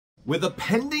with a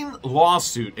pending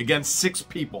lawsuit against 6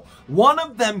 people, one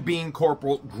of them being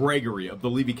Corporal Gregory of the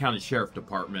Levy County Sheriff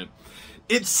Department.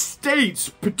 It states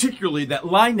particularly that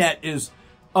LIEnette is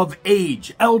of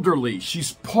age, elderly,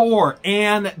 she's poor,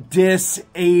 and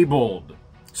disabled.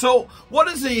 So what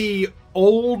does a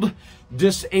old,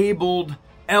 disabled,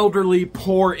 elderly,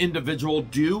 poor individual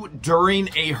do during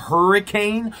a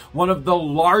hurricane, one of the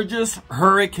largest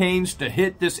hurricanes to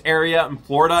hit this area in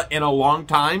Florida in a long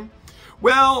time?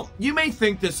 Well, you may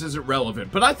think this isn't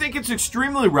relevant, but I think it's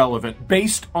extremely relevant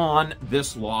based on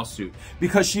this lawsuit,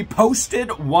 because she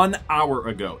posted 1 hour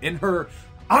ago in her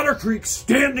Otter Creek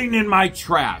standing in my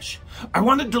trash. I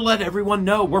wanted to let everyone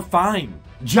know we're fine.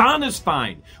 John is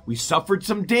fine. We suffered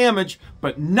some damage,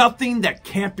 but nothing that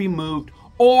can't be moved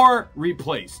or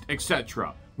replaced,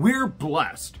 etc. We're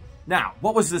blessed. Now,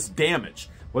 what was this damage?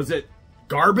 Was it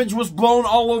garbage was blown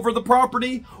all over the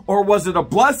property, or was it a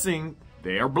blessing?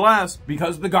 They are blessed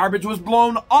because the garbage was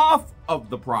blown off of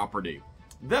the property.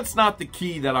 That's not the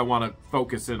key that I want to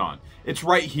focus in on. It's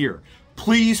right here.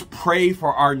 Please pray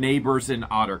for our neighbors in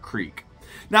Otter Creek.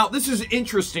 Now, this is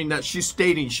interesting that she's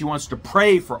stating she wants to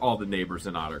pray for all the neighbors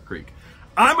in Otter Creek.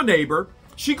 I'm a neighbor.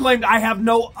 She claimed I have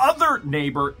no other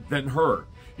neighbor than her.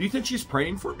 Do you think she's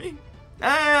praying for me?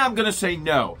 I'm going to say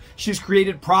no. She's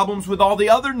created problems with all the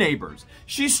other neighbors.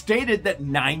 She stated that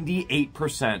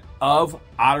 98% of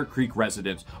Otter Creek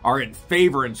residents are in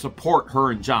favor and support her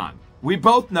and John. We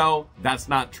both know that's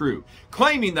not true,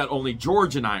 claiming that only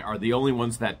George and I are the only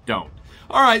ones that don't.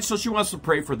 All right, so she wants to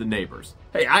pray for the neighbors.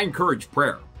 Hey, I encourage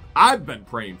prayer. I've been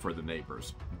praying for the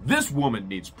neighbors. This woman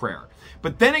needs prayer.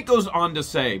 But then it goes on to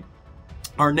say,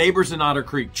 our neighbors in Otter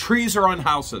Creek, trees are on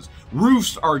houses,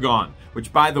 roofs are gone,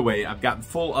 which, by the way, I've gotten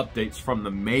full updates from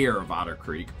the mayor of Otter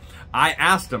Creek. I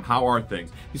asked him, how are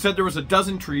things? He said there was a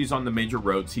dozen trees on the major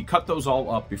roads. He cut those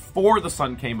all up before the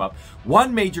sun came up.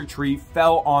 One major tree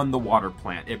fell on the water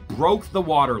plant. It broke the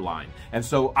water line. And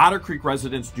so Otter Creek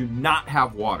residents do not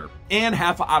have water. And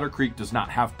half of Otter Creek does not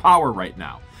have power right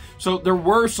now. So there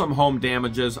were some home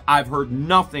damages. I've heard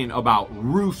nothing about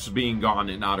roofs being gone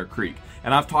in Otter Creek.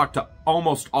 And I've talked to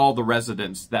almost all the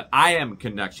residents that I am in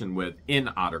connection with in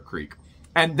Otter Creek.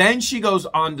 And then she goes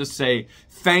on to say,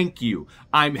 thank you.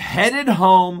 I'm headed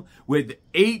home with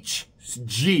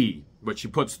HG, but she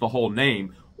puts the whole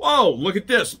name. Whoa, look at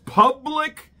this.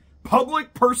 Public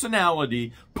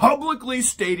personality, publicly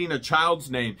stating a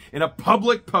child's name in a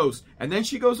public post. And then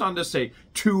she goes on to say,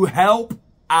 to help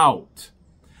out.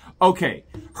 Okay,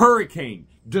 hurricane,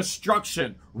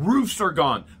 destruction, roofs are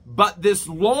gone. But this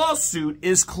lawsuit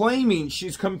is claiming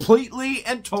she's completely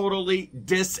and totally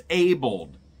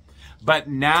disabled. But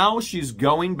now she's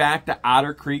going back to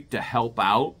Otter Creek to help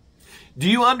out. Do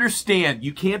you understand?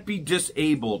 You can't be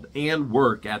disabled and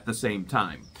work at the same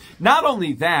time. Not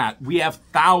only that, we have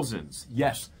thousands,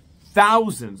 yes,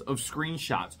 thousands of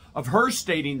screenshots of her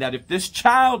stating that if this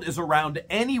child is around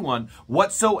anyone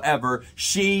whatsoever,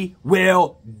 she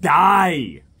will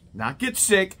die. Not get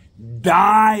sick,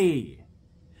 die.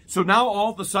 So now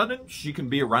all of a sudden, she can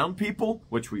be around people,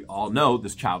 which we all know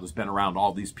this child has been around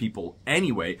all these people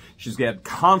anyway. She's got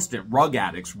constant rug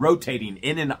addicts rotating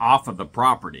in and off of the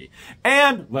property.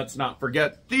 And let's not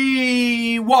forget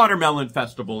the Watermelon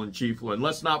Festival in Chiefland.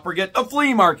 Let's not forget the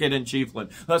flea market in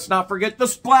Chiefland. Let's not forget the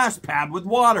splash pad with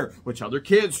water, which other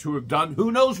kids who have done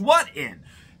who knows what in.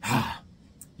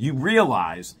 You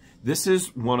realize this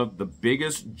is one of the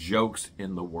biggest jokes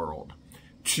in the world.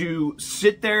 To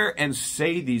sit there and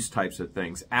say these types of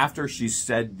things after she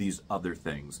said these other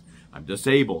things. I'm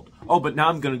disabled. Oh, but now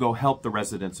I'm going to go help the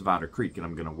residents of Otter Creek and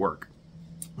I'm going to work.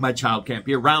 My child can't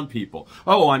be around people.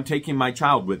 Oh, I'm taking my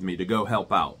child with me to go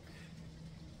help out.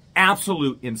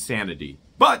 Absolute insanity.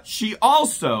 But she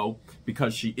also,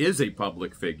 because she is a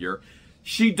public figure,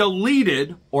 she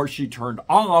deleted or she turned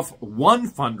off one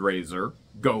fundraiser,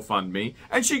 GoFundMe,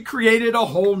 and she created a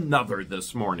whole nother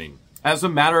this morning. As a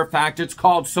matter of fact, it's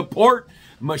called Support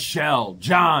Michelle,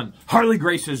 John, Harley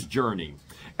Grace's Journey.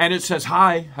 And it says,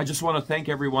 hi, I just want to thank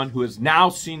everyone who has now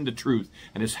seen the truth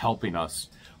and is helping us.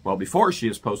 Well, before she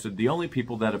has posted, the only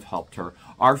people that have helped her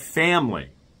are family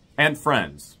and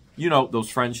friends. You know,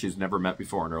 those friends she's never met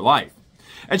before in her life.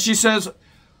 And she says,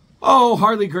 oh,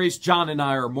 Harley Grace, John, and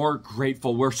I are more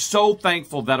grateful. We're so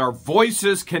thankful that our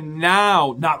voices can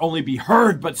now not only be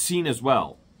heard, but seen as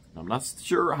well. I'm not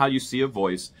sure how you see a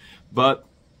voice, but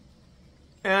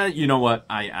you know what?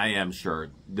 I am sure.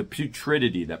 The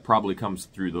putridity that probably comes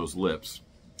through those lips,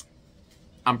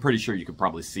 I'm pretty sure you could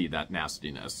probably see that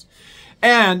nastiness.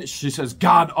 And she says,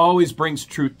 God always brings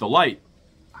truth to light.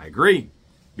 I agree,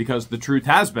 because the truth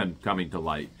has been coming to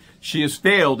light. She has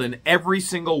failed in every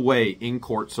single way in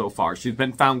court so far. She's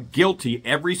been found guilty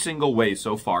every single way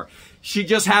so far. She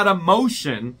just had a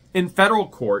motion in federal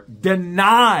court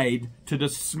denied to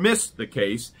dismiss the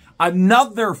case.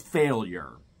 Another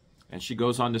failure. And she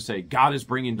goes on to say, God is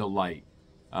bringing to light.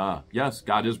 Yes,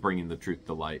 God is bringing the truth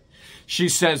to light. She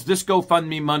says this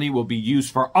GoFundMe money will be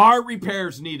used for our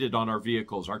repairs needed on our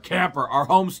vehicles, our camper, our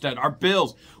homestead, our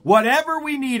bills, whatever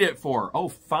we need it for. Oh,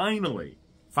 finally.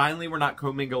 Finally, we're not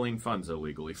commingling funds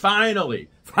illegally. Finally.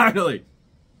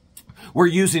 We're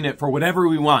using it for whatever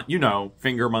we want. You know,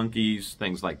 finger monkeys,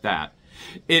 things like that.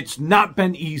 It's not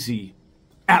been easy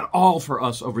at all for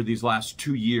us over these last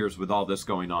 2 years with all this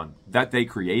going on that they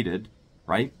created,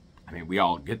 right? I mean, we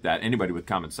all get that. Anybody with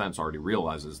common sense already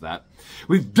realizes that.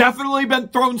 We've definitely been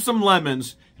thrown some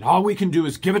lemons, and all we can do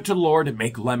is give it to the Lord and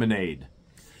make lemonade.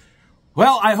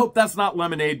 Well, I hope that's not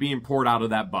lemonade being poured out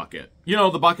of that bucket. You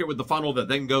know, the bucket with the funnel that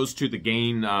then goes to the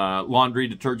Gain laundry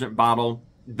detergent bottle.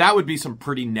 That would be some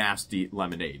pretty nasty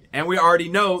lemonade. And we already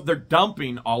know they're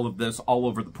dumping all of this all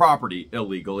over the property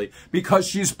illegally because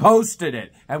she's posted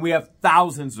it. And we have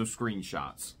thousands of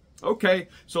screenshots. Okay,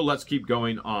 so let's keep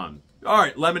going on. All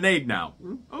right, lemonade now.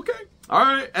 Okay, all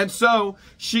right. And so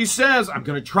she says, I'm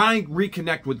going to try and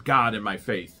reconnect with God in my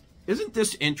faith. Isn't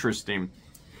this interesting?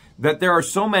 That there are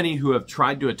so many who have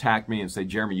tried to attack me and say,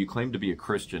 Jeremy, you claim to be a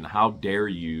Christian. How dare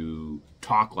you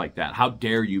talk like that? How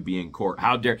dare you be in court?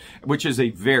 How dare, which is a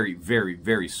very, very,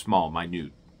 very small,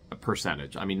 minute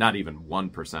percentage. I mean, not even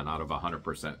 1% out of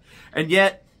 100%. And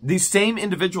yet, these same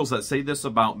individuals that say this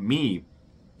about me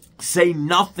say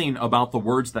nothing about the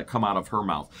words that come out of her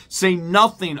mouth. Say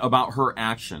nothing about her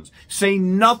actions. Say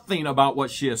nothing about what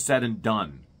she has said and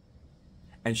done.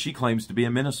 And she claims to be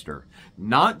a minister.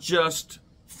 Not just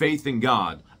faith in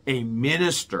God, a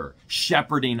minister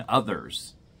shepherding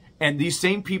others. And these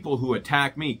same people who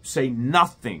attack me say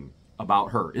nothing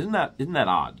about her. Isn't that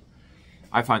odd?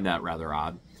 I find that rather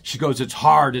odd. She goes, it's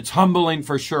hard, it's humbling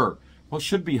for sure. Well, it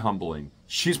should be humbling.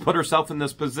 She's put herself in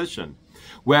this position.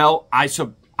 Well, I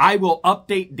will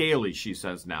update daily, she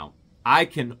says now. I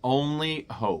can only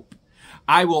hope.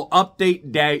 I will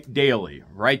update daily,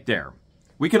 right there.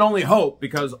 We can only hope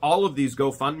because all of these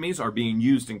GoFundMes are being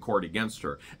used in court against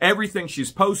her. Everything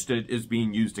she's posted is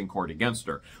being used in court against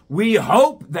her. We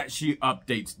hope that she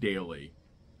updates daily.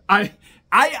 I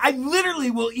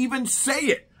literally will even say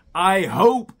it. I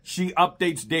hope she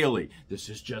updates daily. This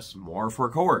is just more for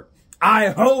court. I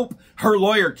hope her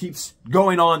lawyer keeps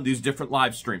going on these different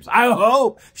live streams. I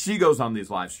hope she goes on these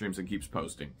live streams and keeps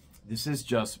posting. This is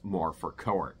just more for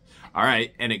court. All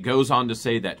right, and it goes on to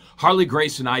say that Harley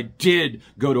Grace and I did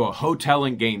go to a hotel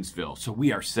in Gainesville, so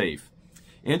we are safe.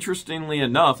 Interestingly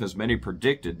enough, as many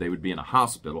predicted, they would be in a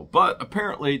hospital, but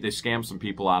apparently they scammed some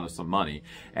people out of some money.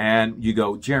 And you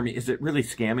go, Jeremy, is it really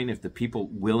scamming if the people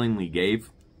willingly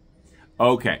gave?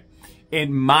 Okay,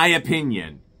 in my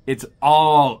opinion, it's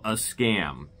all a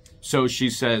scam. So she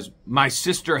says, my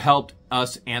sister helped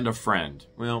us and a friend.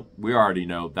 Well, we already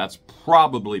know that's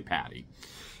probably Patty.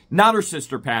 Not her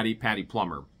sister, Patty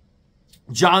Plummer.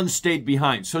 John stayed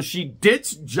behind. So she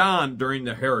ditched John during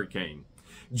the hurricane.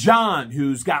 John,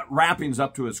 who's got wrappings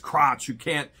up to his crotch, who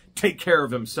can't take care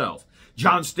of himself.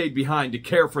 John stayed behind to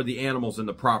care for the animals in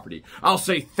the property. I'll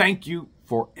say thank you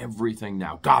for everything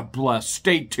now. God bless.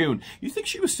 Stay tuned. You think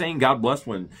she was saying God bless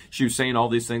when she was saying all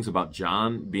these things about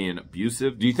John being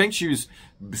abusive? Do you think she was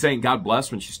saying God bless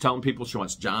when she's telling people she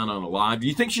wants John on a live? Do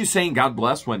you think she's saying God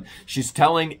bless when she's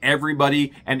telling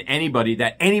everybody and anybody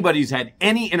that anybody's had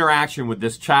any interaction with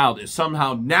this child is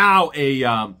somehow now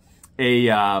a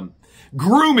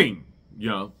grooming? You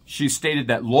know, she stated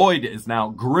that Lloyd is now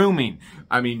grooming.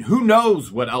 I mean, who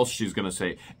knows what else she's going to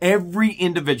say. Every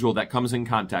individual that comes in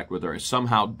contact with her is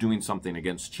somehow doing something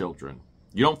against children.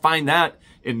 You don't find that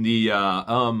in the,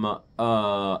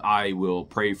 I will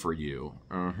pray for you.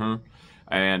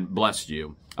 And bless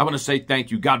you. I want to say thank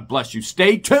you. God bless you.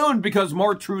 Stay tuned because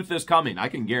more truth is coming. I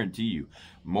can guarantee you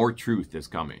more truth is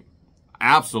coming.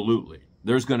 Absolutely.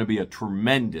 There's going to be a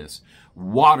tremendous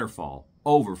waterfall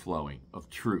overflowing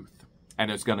of truth. And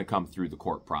it's going to come through the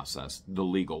court process, the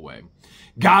legal way.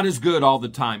 God is good all the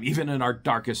time, even in our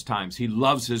darkest times. He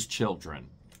loves his children.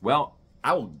 Well,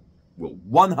 I will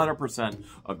 100%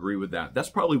 agree with that.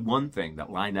 That's probably one thing that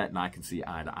LIEnette and I can see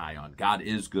eye to eye on. God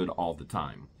is good all the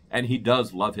time. And he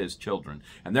does love his children.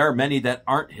 And there are many that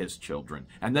aren't his children.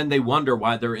 And then they wonder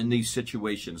why they're in these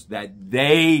situations that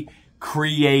they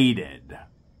created.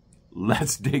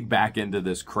 Let's dig back into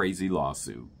this crazy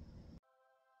lawsuit.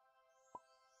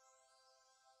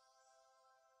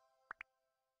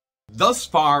 Thus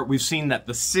far, we've seen that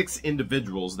the 6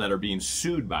 individuals that are being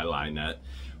sued by LIEnette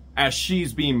as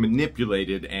she's being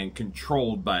manipulated and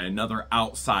controlled by another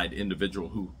outside individual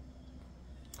who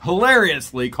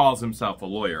hilariously calls himself a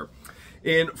lawyer.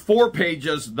 In 4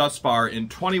 pages thus far, in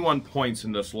 21 points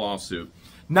in this lawsuit,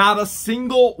 not a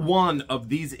single one of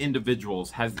these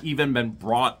individuals has even been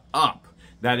brought up.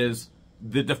 That is,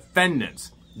 the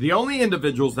defendants. The only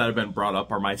individuals that have been brought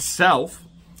up are myself,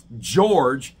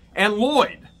 George, and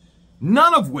Lloyd.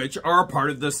 None of which are a part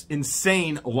of this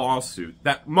insane lawsuit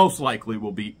that most likely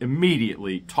will be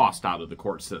immediately tossed out of the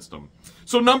court system.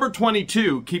 So number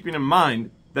 22, keeping in mind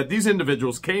that these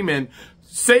individuals came in,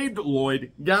 saved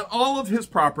Lloyd, got all of his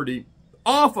property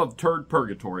off of Turd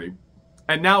Purgatory,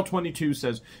 and now 22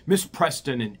 says Miss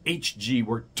Preston and HG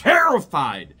were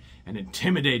terrified and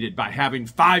intimidated by having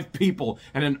 5 people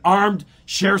and an armed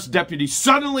sheriff's deputy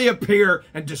suddenly appear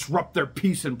and disrupt their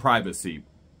peace and privacy.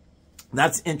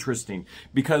 That's interesting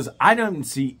because I don't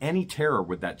see any terror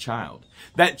with that child.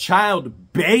 That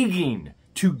child begging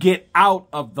to get out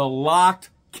of the locked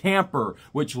camper,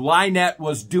 which LIEnette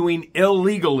was doing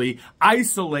illegally,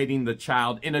 isolating the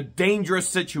child in a dangerous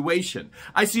situation.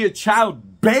 I see a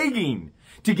child begging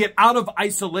to get out of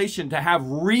isolation, to have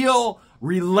real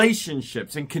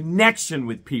relationships and connection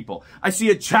with people. I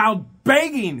see a child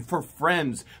begging for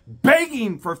friends,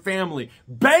 begging for family,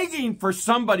 begging for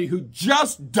somebody who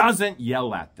just doesn't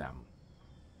yell at them.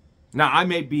 Now, I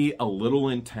may be a little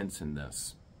intense in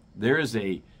this. There is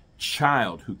a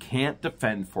child who can't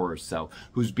defend for herself,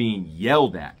 who's being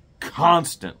yelled at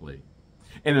constantly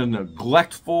in a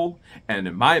neglectful and,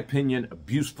 in my opinion,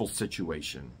 abuseful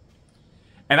situation.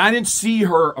 And I didn't see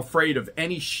her afraid of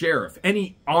any sheriff,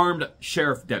 any armed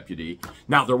sheriff deputy.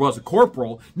 Now, there was a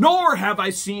corporal, nor have I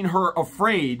seen her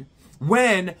afraid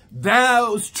when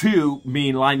those two,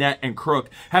 meaning LIEnette and Crook,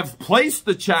 have placed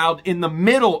the child in the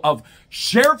middle of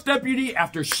sheriff deputy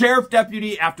after sheriff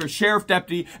deputy after sheriff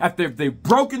deputy after they've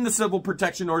broken the civil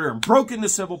protection order and broken the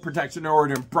civil protection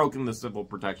order and broken the civil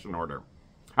protection order.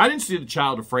 I didn't see the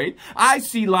child afraid. I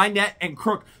see LIEnette and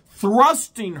Crook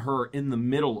thrusting her in the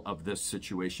middle of this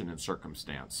situation and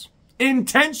circumstance.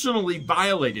 Intentionally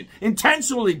violating,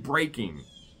 intentionally breaking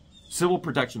civil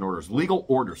protection orders, legal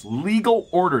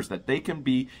orders that they can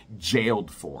be jailed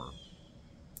for.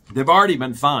 They've already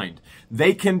been fined.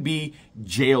 They can be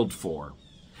jailed for.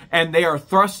 And they are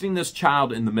thrusting this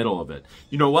child in the middle of it.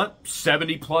 You know what?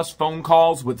 70+ phone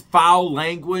calls with foul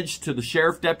language to the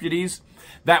sheriff deputies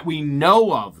that we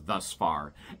know of thus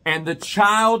far. And the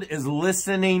child is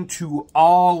listening to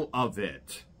all of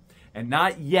it. And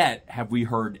not yet have we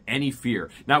heard any fear.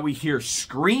 Now we hear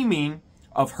screaming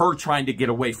of her trying to get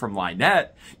away from LIEnette.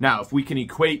 Now, if we can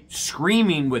equate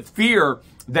screaming with fear,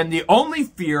 then the only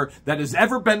fear that has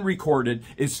ever been recorded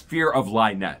is fear of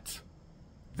LIEnette.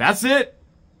 That's it.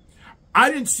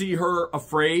 I didn't see her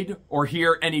afraid or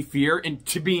hear any fear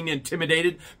into being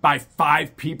intimidated by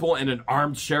 5 people and an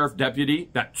armed sheriff deputy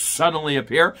that suddenly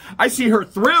appear. I see her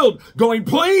thrilled, going,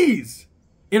 please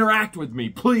interact with me.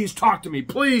 Please talk to me.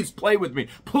 Please play with me.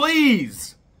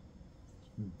 Please.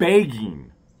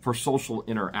 Begging for social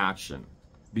interaction,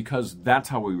 because that's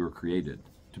how we were created,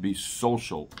 to be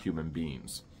social human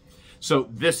beings. So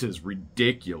this is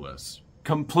ridiculous.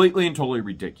 Completely and totally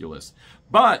ridiculous.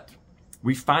 But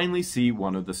we finally see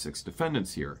one of the 6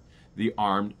 defendants here, the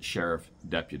armed sheriff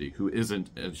deputy, who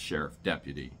isn't a sheriff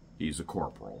deputy. He's a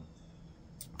corporal.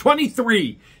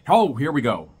 23. Oh, here we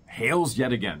go. Hales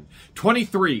yet again.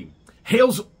 23.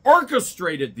 Hales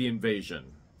orchestrated the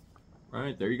invasion. All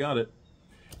right, there you got it.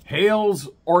 Hales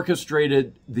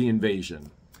orchestrated the invasion.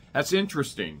 That's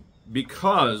interesting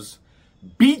because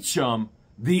Beecham,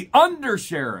 the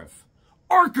undersheriff,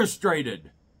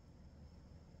 orchestrated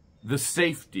the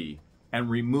safety and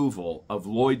removal of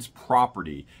Lloyd's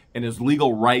property and his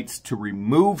legal rights to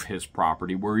remove his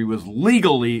property where he was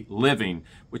legally living,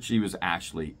 which he was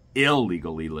actually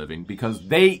illegally living because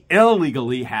they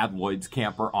illegally had Lloyd's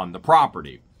camper on the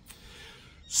property.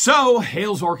 So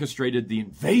Hales orchestrated the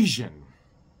invasion.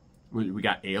 We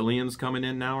got aliens coming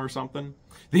in now or something?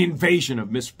 The invasion of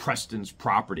Miss Preston's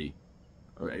property.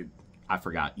 I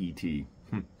forgot E.T.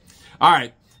 All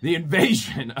right. The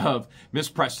invasion of Miss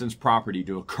Preston's property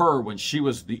to occur when she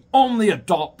was the only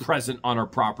adult present on her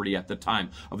property at the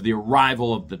time of the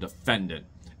arrival of the defendant,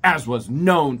 as was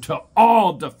known to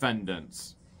all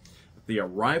defendants. The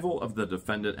arrival of the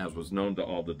defendant as was known to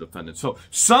all the defendants. So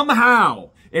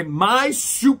somehow, in my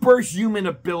superhuman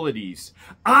abilities,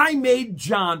 I made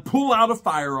John pull out a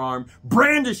firearm,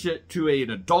 brandish it to an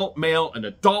adult male, an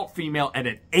adult female, and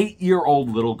an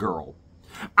 8-year-old little girl.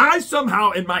 I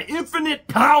somehow, in my infinite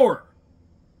power,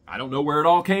 I don't know where it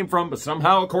all came from, but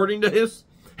somehow, according to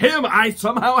him, I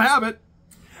somehow have it,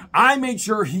 I made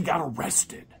sure he got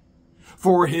arrested.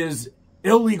 for his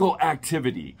illegal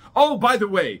activity. Oh, by the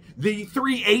way, the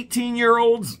 3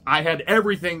 18-year-olds, I had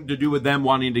everything to do with them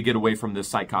wanting to get away from this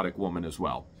psychotic woman as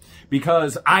well.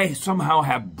 Because I somehow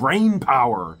have brain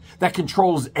power that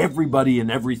controls everybody and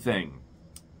everything.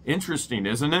 Interesting,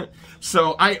 isn't it?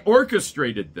 So I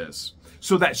orchestrated this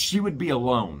so that she would be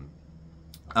alone.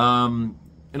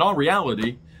 In all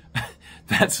reality,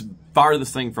 that's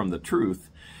farthest thing from the truth,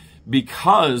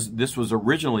 because this was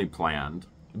originally planned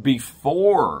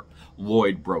before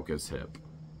Lloyd broke his hip.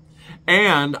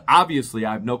 And obviously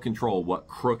I have no control what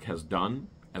Crook has done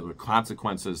and the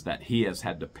consequences that he has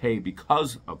had to pay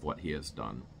because of what he has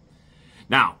done.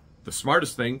 Now, the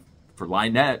smartest thing for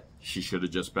LIEnette, she should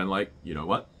have just been like, you know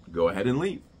what, go ahead and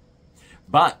leave.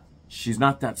 But she's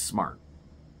not that smart.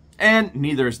 And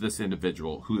neither is this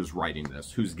individual who is writing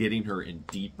this, who's getting her in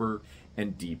deeper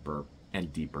and deeper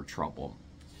and deeper trouble.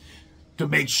 To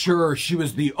make sure she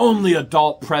was the only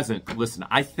adult present. Listen,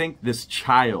 I think this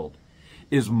child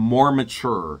is more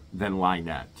mature than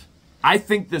LIEnette. I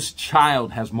think this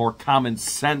child has more common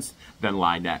sense than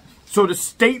LIEnette. So to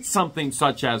state something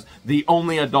such as the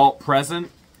only adult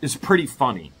present is pretty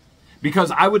funny.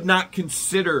 Because I would not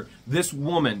consider this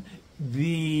woman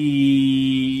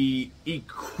the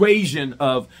equation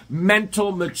of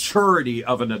mental maturity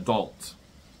of an adult.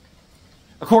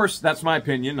 Of course, that's my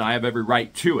opinion. I have every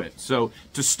right to it. So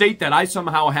to state that I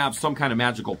somehow have some kind of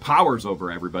magical powers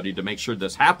over everybody to make sure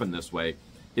this happened this way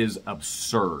is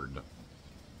absurd.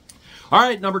 All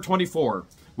right, number 24.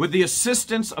 With the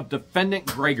assistance of Defendant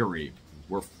Gregory,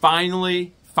 we're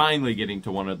finally getting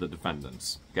to one of the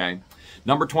defendants, okay?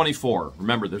 Number 24,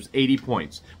 remember there's 80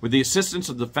 points. With the assistance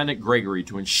of Defendant Gregory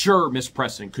to ensure Miss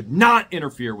Preston could not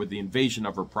interfere with the invasion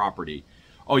of her property.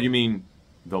 Oh, you mean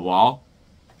the law?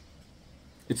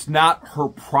 It's not her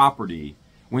property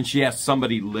when she has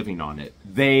somebody living on it.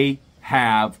 They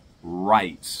have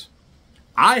rights.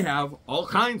 I have all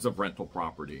kinds of rental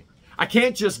property. I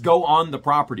can't just go on the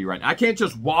property right now. I can't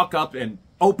just walk up and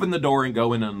open the door and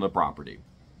go in on the property.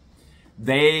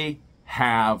 They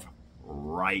have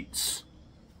rights.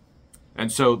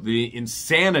 And so the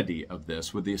insanity of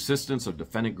this, with the assistance of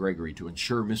Defendant Gregory to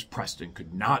ensure Miss Preston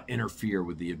could not interfere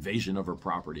with the invasion of her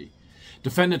property,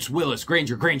 Defendants Willis,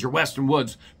 Granger, West, and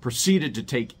Woods proceeded to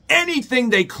take anything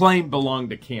they claimed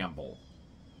belonged to Campbell.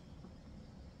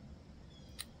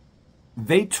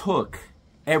 They took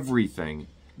everything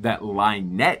that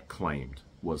LIEnette claimed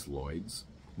was Lloyd's,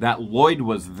 that Lloyd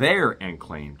was there and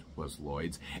claimed was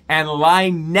Lloyd's, and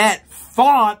LIEnette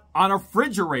thought on a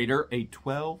refrigerator, a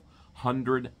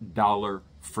 $1,200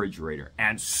 refrigerator,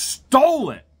 and stole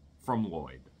it from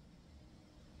Lloyd.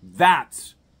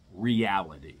 That's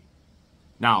reality.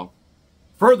 Now,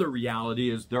 further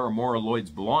reality is there are more of Lloyd's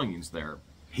belongings there.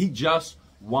 He just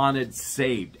wanted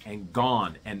saved and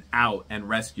gone and out and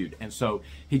rescued. And so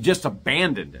he just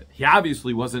abandoned it. He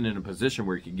obviously wasn't in a position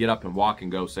where he could get up and walk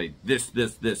and go say this.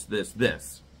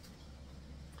 The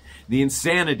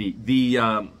insanity,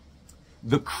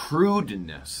 the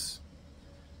crudeness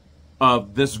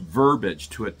of this verbiage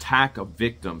to attack a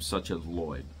victim such as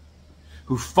Lloyd,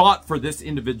 who fought for this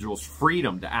individual's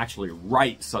freedom to actually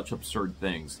write such absurd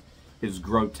things, is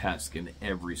grotesque in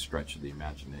every stretch of the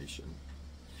imagination.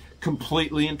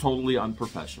 Completely and totally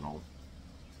unprofessional.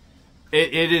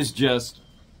 It is just,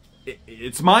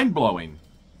 it's mind-blowing.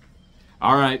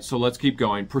 All right, so let's keep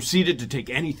going. Proceeded to take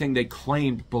anything they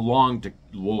claimed belonged to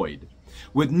Lloyd,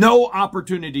 with no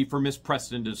opportunity for Miss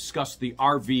Preston to discuss the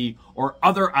RV or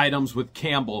other items with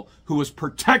Campbell, who was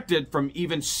protected from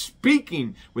even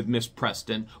speaking with Miss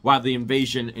Preston while the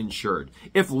invasion ensured.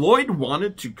 If Lloyd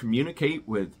wanted to communicate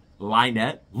with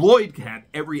LIEnette, Lloyd had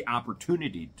every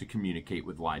opportunity to communicate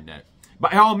with LIEnette.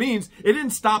 By all means, it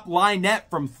didn't stop LIEnette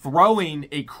from throwing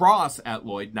a cross at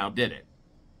Lloyd, now did it?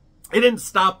 It didn't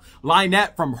stop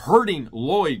LIEnette from hurting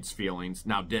Lloyd's feelings,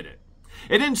 now did it?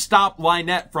 It didn't stop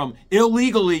LIEnette from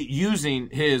illegally using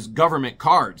his government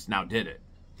cards, now did it?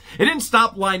 It didn't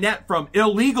stop LIEnette from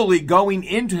illegally going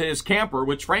into his camper,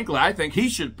 which frankly I think he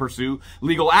should pursue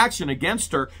legal action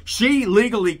against her. She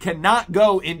legally cannot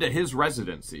go into his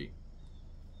residency.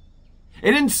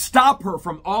 It didn't stop her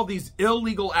from all these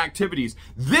illegal activities.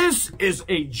 This is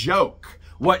a joke.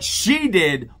 What she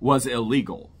did was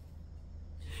illegal.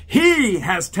 He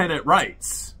has tenant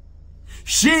rights.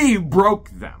 She broke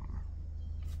them.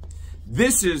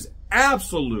 This is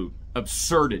absolute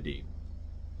absurdity.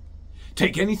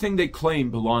 Take anything they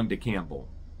claim belonged to Campbell,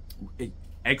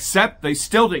 except they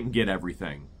still didn't get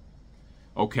everything.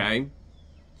 Okay?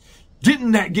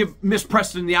 Didn't that give Miss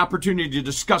Preston the opportunity to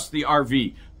discuss the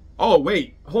RV? Oh,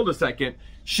 wait, hold a second.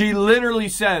 She literally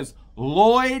says,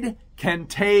 Lloyd can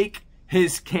take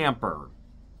his camper.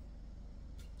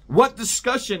 What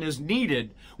discussion is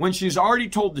needed when she's already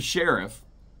told the sheriff,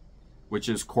 which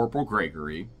is Corporal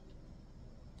Gregory,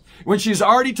 when she's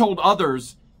already told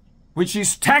others, when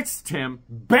she's texted him,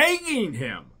 begging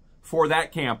him for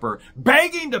that camper,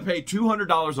 begging to pay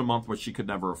 $200 a month, which she could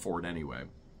never afford anyway.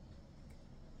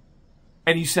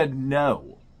 And he said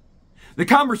no. The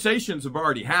conversations have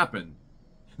already happened.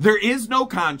 There is no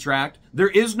contract. There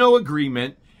is no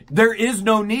agreement. There is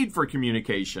no need for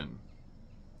communication.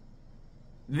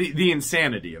 The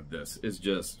insanity of this is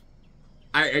just,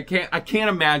 I can't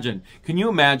imagine. Can you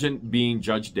imagine being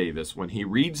Judge Davis when he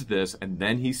reads this and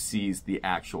then he sees the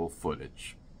actual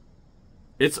footage?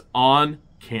 It's on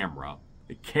camera.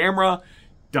 The camera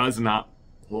does not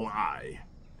lie.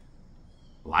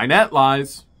 LIEnette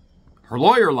lies. Her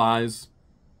lawyer lies.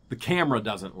 The camera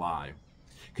doesn't lie.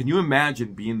 Can you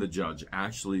imagine being the judge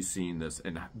actually seeing this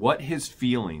and what his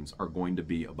feelings are going to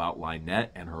be about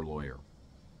LIEnette and her lawyer?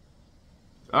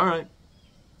 All right.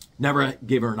 Never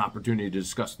gave her an opportunity to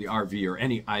discuss the RV or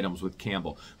any items with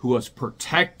Campbell, who was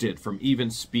protected from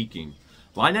even speaking.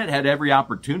 LIEnette had every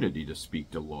opportunity to speak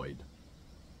to Lloyd.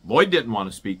 Lloyd didn't want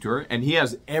to speak to her, and he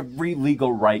has every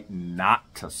legal right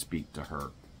not to speak to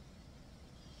her.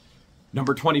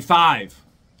 Number 25.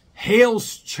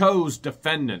 Hales chose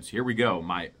defendants. Here we go.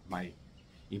 My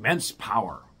immense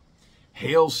power.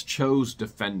 Hales chose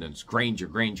defendants, Granger,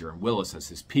 and Willis as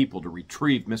his people to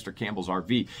retrieve Mr. Campbell's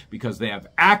RV because they have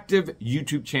active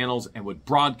YouTube channels and would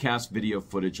broadcast video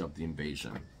footage of the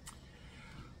invasion.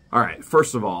 All right,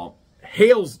 first of all,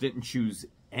 Hales didn't choose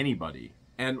anybody.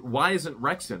 And why isn't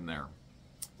Rex in there?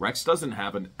 Rex doesn't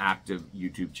have an active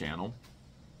YouTube channel.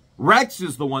 Rex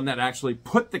is the one that actually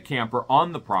put the camper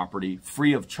on the property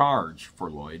free of charge for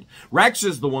Lloyd. Rex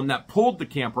is the one that pulled the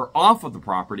camper off of the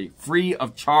property free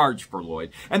of charge for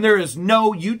Lloyd. And there is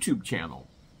no YouTube channel.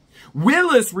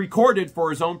 Willis recorded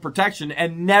for his own protection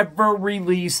and never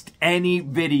released any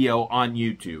video on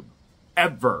YouTube.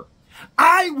 Ever.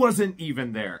 I wasn't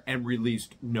even there and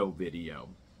released no video.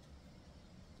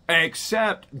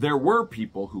 Except there were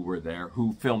people who were there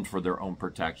who filmed for their own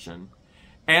protection.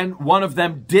 And one of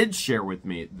them did share with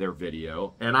me their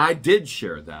video, and I did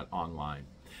share that online.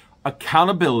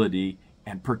 Accountability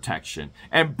and protection.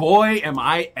 And boy, am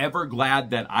I ever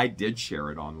glad that I did share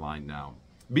it online now.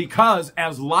 Because,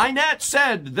 as LIEnette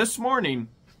said this morning,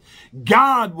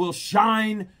 God will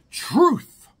shine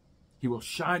truth. He will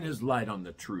shine his light on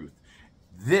the truth.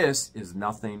 This is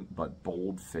nothing but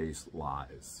bold-faced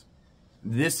lies.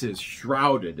 This is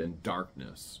shrouded in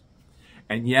darkness.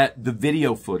 And yet, the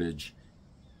video footage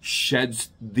sheds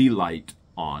the light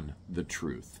on the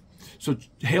truth. So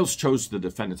Hales chose the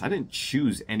defendants. I didn't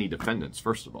choose any defendants,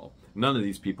 first of all. None of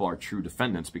these people are true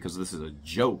defendants because this is a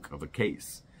joke of a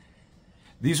case.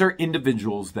 These are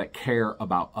individuals that care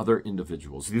about other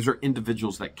individuals. These are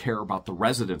individuals that care about the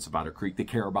residents of Otter Creek. They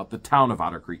care about the town of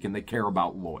Otter Creek, and they care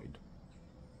about Lloyd.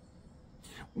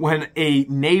 When a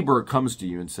neighbor comes to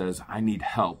you and says, I need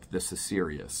help, this is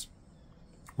serious,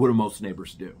 what do most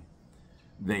neighbors do?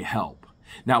 They help.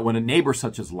 Now, when a neighbor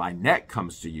such as LIEnette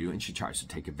comes to you and she tries to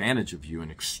take advantage of you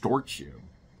and extort you,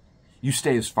 you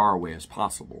stay as far away as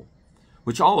possible,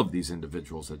 which all of these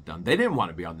individuals had done. They didn't want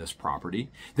to be on this property.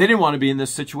 They didn't want to be in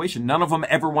this situation. None of them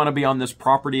ever want to be on this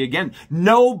property again.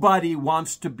 Nobody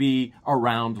wants to be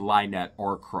around LIEnette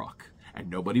or Crook, and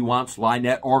nobody wants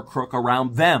LIEnette or Crook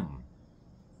around them.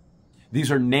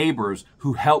 These are neighbors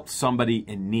who help somebody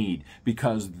in need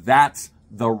because that's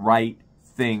the right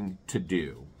thing to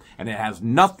do. And it has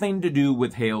nothing to do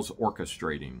with Hales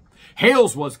orchestrating.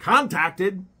 Hales was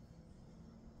contacted.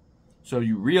 So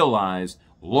you realize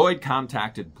Lloyd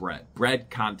contacted Brett.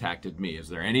 Brett contacted me. Is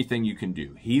there anything you can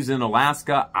do? He's in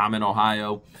Alaska. I'm in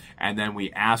Ohio. And then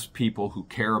we asked people who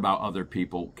care about other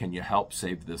people, can you help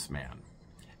save this man?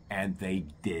 And they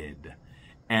did.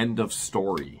 End of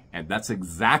story. And that's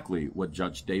exactly what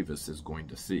Judge Davis is going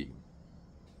to see.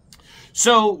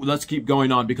 So let's keep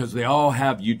going on because they all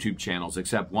have YouTube channels,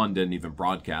 except one didn't even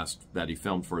broadcast that he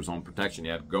filmed for his own protection.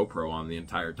 He had a GoPro on the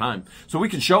entire time. So we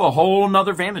can show a whole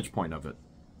nother vantage point of it.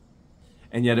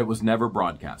 And yet it was never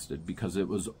broadcasted because it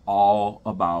was all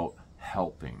about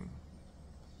helping.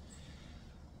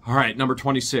 All right, number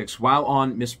 26. While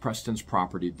on Miss Preston's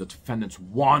property, the defendants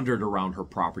wandered around her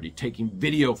property, taking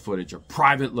video footage of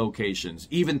private locations,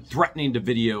 even threatening to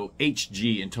video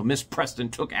HG until Miss Preston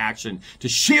took action to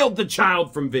shield the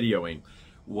child from videoing.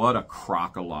 What a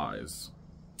crock of lies.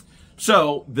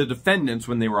 So the defendants,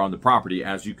 when they were on the property,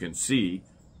 as you can see,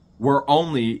 were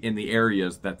only in the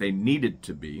areas that they needed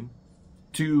to be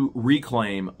to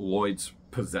reclaim Lloyd's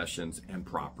possessions and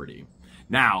property.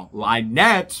 Now,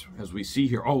 LIEnette, as we see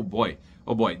here, oh boy,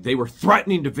 they were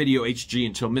threatening to video HG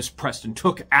until Miss Preston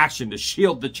took action to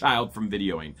shield the child from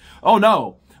videoing. Oh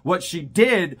no, what she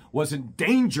did was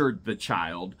endangered the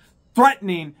child,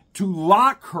 threatening to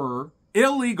lock her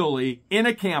illegally in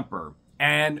a camper.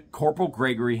 And Corporal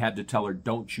Gregory had to tell her,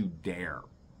 don't you dare.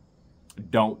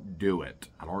 Don't do it.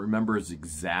 I don't remember his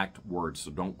exact words,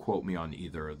 so don't quote me on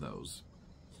either of those.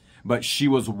 But she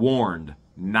was warned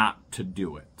not to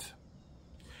do it.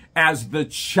 As the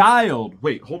child,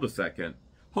 wait, hold a second.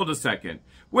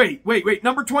 Wait,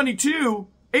 number 22,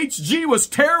 HG was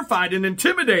terrified and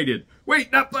intimidated. Wait,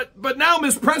 but now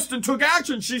Miss Preston took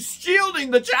action. She's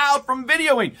shielding the child from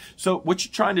videoing. So what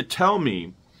you're trying to tell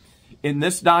me in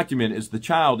this document is the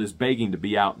child is begging to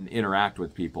be out and interact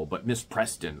with people, but Miss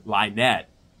Preston, LIEnette,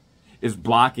 is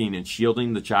blocking and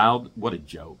shielding the child? What a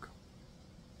joke.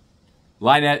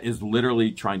 LIEnette is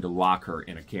literally trying to lock her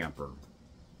in a camper.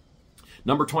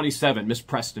 Number 27, Miss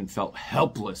Preston felt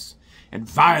helpless and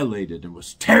violated and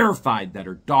was terrified that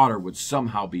her daughter would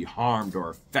somehow be harmed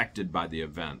or affected by the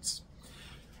events.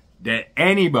 Did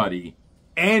anybody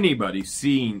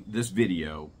seeing this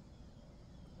video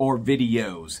or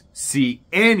videos see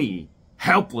any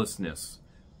helplessness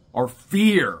or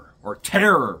fear or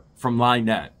terror from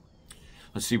LIEnette?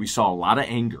 Let's see, we saw a lot of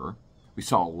anger. We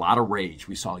saw a lot of rage.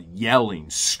 We saw yelling,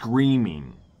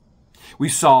 screaming. We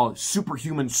saw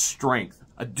superhuman strength,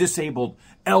 a disabled,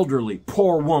 elderly,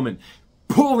 poor woman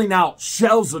pulling out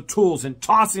shells of tools and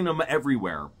tossing them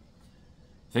everywhere.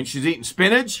 Think she's eating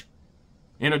spinach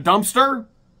in a dumpster?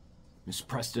 Miss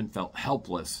Preston felt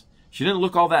helpless. She didn't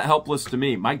look all that helpless to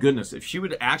me. My goodness, if she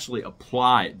would actually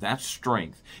apply that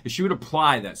strength, if she would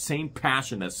apply that same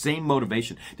passion, that same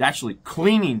motivation to actually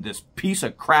cleaning this piece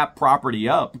of crap property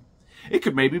up, it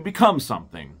could maybe become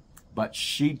something. But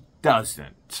she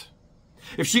doesn't.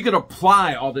 If she could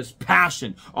apply all this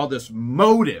passion, all this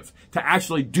motive to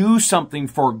actually do something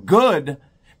for good,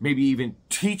 maybe even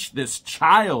teach this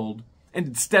child, and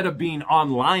instead of being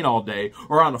online all day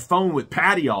or on a phone with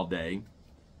Patty all day,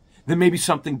 then maybe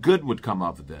something good would come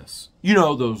of this. You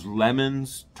know, those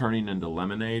lemons turning into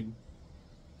lemonade?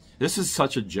 This is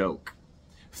such a joke.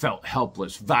 Felt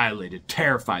helpless, violated,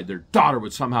 terrified their daughter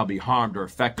would somehow be harmed or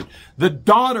affected. The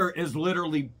daughter is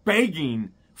literally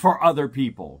begging for other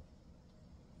people.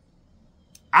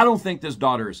 I don't think this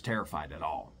daughter is terrified at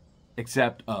all,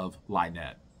 except of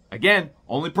LIEnette. Again,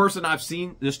 only person I've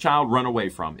seen this child run away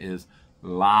from is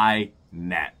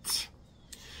LIEnette.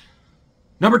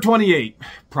 Number 28,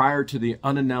 prior to the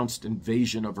unannounced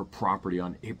invasion of her property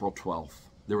on April 12th,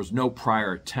 there was no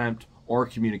prior attempt or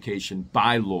communication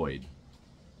by Lloyd,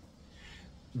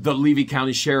 the Levy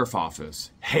County Sheriff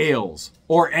Office, Hales,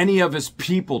 or any of his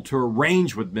people to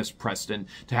arrange with Miss Preston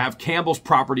to have Campbell's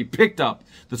property picked up.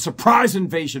 The surprise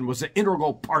invasion was an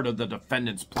integral part of the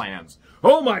defendant's plans.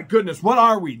 Oh my goodness, what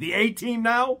are we? The A team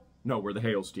now? No, we're the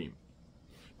Hales team.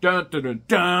 Dun dun dun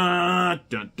dun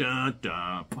dun dun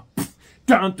dun.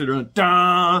 Dun dun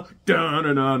dun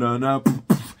dun dun dun dun.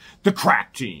 The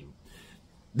crack team.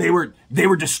 They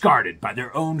were discarded by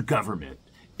their own government.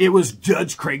 It was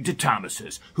Judge Craig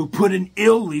DeThomas's who put an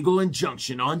illegal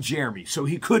injunction on Jeremy so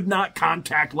he could not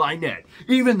contact LIEnette,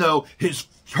 even though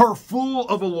her fool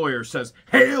of a lawyer says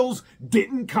Hales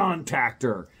didn't contact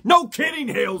her. No kidding,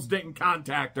 Hales didn't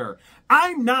contact her.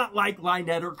 I'm not like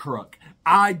LIEnette or Crook.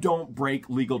 I don't break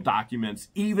legal documents,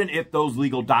 even if those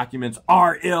legal documents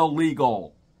are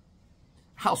illegal.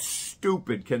 How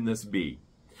stupid can this be?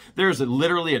 There's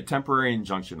literally a temporary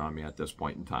injunction on me at this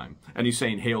point in time. And he's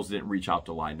saying Hales didn't reach out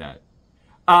to LIEnette.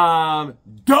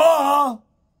 Duh!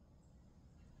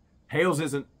 Hales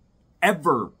isn't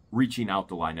ever reaching out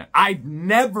to LIEnette. I've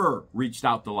never reached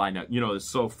out to LIEnette. You know, it's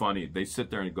so funny. They sit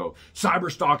there and go,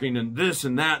 cyber stalking and this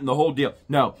and that and the whole deal.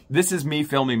 No, this is me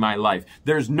filming my life.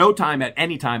 There's no time at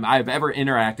any time I've ever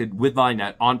interacted with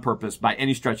LIEnette on purpose by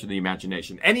any stretch of the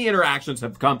imagination. Any interactions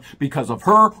have come because of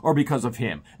her or because of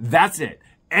him. That's it.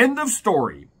 End of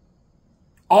story.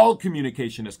 All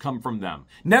communication has come from them.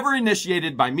 Never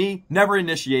initiated by me, never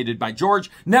initiated by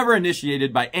George, never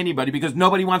initiated by anybody because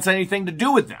nobody wants anything to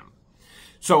do with them.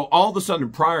 So all of a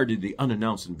sudden, prior to the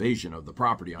unannounced invasion of the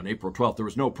property on April 12th, there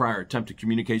was no prior attempt at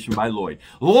communication by Lloyd.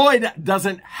 Lloyd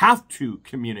doesn't have to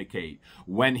communicate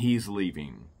when he's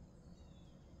leaving.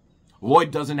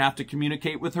 Lloyd doesn't have to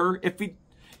communicate with her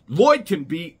Lloyd can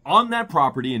be on that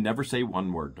property and never say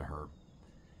one word to her.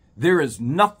 There is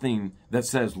nothing that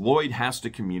says Lloyd has to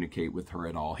communicate with her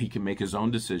at all. He can make his own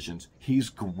decisions. He's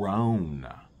grown.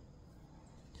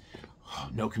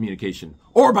 No communication.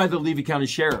 Or by the Levy County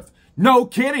Sheriff. No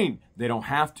kidding. They don't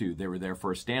have to. They were there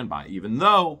for a standby. Even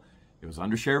though It was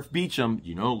under Sheriff Beecham.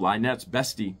 You know, LIEnette's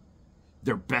bestie.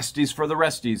 They're besties for the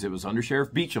resties. It was under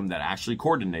Sheriff Beecham that actually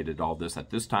coordinated all this at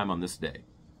this time on this day.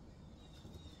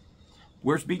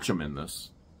 Where's Beecham in this?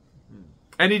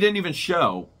 And he didn't even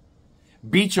show.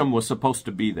 Beecham was supposed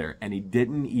to be there, and he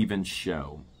didn't even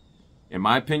show. In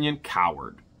my opinion,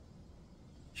 coward.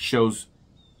 Shows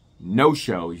no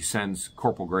show. He sends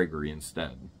Corporal Gregory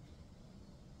instead.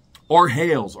 Or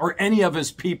Hales, or any of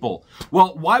his people.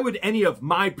 Well, why would any of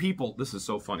my people, this is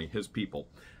so funny, his people.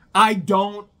 I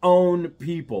don't own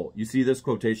people. You see this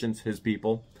quotations, his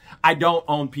people? I don't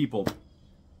own people.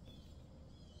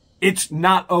 It's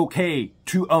not okay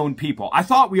to own people. I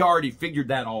thought we already figured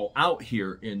that all out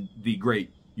here in the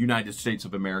great United States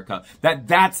of America, that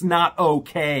that's not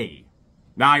okay.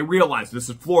 Now, I realize this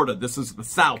is Florida, this is the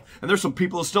South, and there's some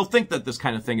people who still think that this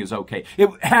kind of thing is okay. It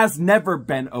has never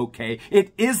been okay.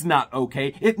 It is not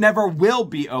okay. It never will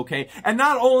be okay. And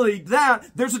not only that,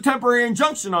 there's a temporary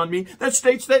injunction on me that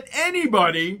states that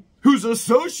anybody who's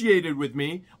associated with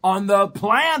me on the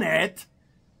planet,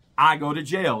 I go to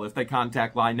jail if they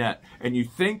contact LIEnette. And you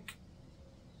think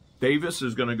Davis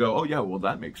is going to go, oh yeah, well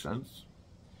that makes sense.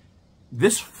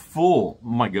 This fool,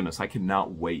 my goodness, I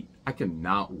cannot wait. I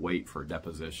cannot wait for a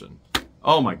deposition.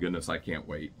 Oh my goodness, I can't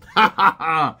wait.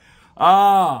 Oh,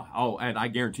 and I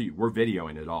guarantee you, we're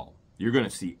videoing it all. You're going to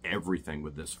see everything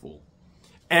with this fool.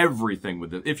 Everything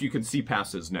with it. If you can see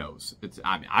past his nose.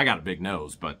 I mean, I got a big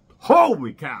nose, but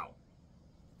holy cow.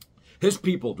 His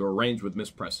people to arrange with Miss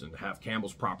Preston to have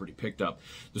Campbell's property picked up.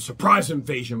 The surprise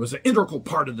invasion was an integral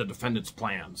part of the defendant's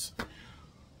plans.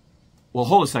 Well,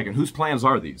 hold a second. Whose plans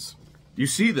are these? You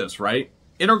see this, right?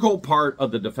 Integral part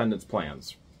of the defendant's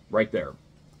plans. Right there.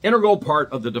 Integral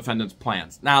part of the defendant's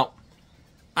plans. Now,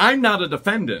 I'm not a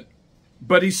defendant,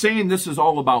 but he's saying this is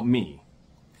all about me.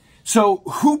 So,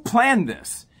 who planned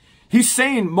this? He's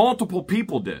saying multiple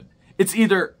people did. It's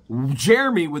either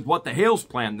Jeremy with What the Hales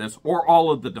planned this, or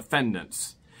all of the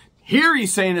defendants. Here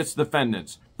he's saying it's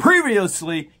defendants.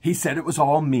 Previously, he said it was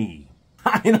all me.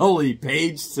 Finally,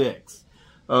 page 6.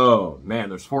 Oh, man,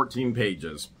 there's 14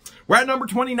 pages. We're at number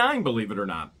 29, believe it or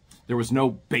not. There was no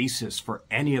basis for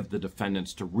any of the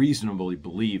defendants to reasonably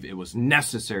believe it was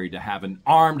necessary to have an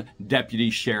armed deputy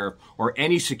sheriff or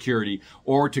any security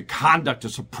or to conduct a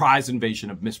surprise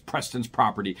invasion of Miss Preston's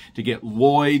property to get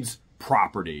Lloyd's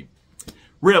property.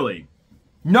 Really,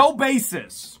 no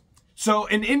basis. So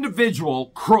an individual,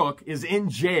 Crook, is in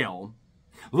jail.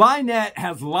 LIEnette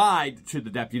has lied to the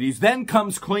deputies, then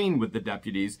comes clean with the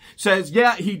deputies, says,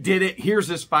 yeah, he did it, here's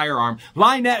his firearm.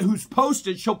 LIEnette, who's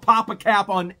posted, she'll pop a cap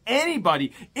on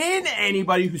anybody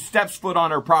who steps foot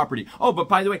on her property. Oh, but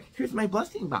by the way, here's my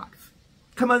blessing box.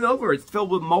 Come on over, it's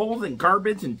filled with mold and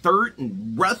garbage and dirt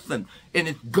and rust and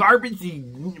it's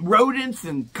garbagey rodents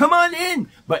and come on in.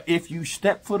 But if you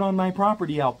step foot on my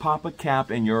property, I'll pop a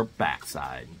cap in your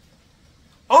backside.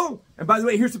 Oh, and by the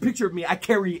way, here's a picture of me. I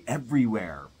carry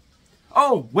everywhere.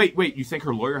 Oh, wait, you think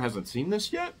her lawyer hasn't seen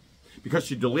this yet? Because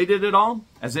she deleted it all?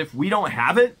 As if we don't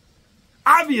have it?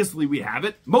 Obviously we have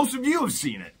it. Most of you have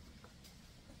seen it.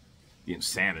 The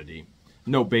insanity.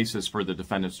 No basis for the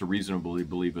defendants to reasonably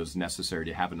believe it was necessary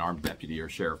to have an armed deputy or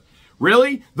sheriff.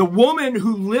 Really? The woman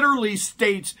who literally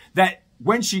states that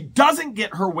when she doesn't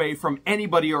get her way from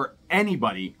anybody or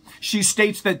anybody, she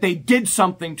states that they did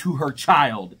something to her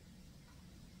child.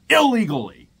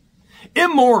 Illegally,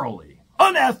 immorally,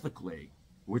 unethically,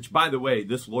 which, by the way,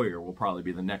 this lawyer will probably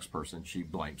be the next person she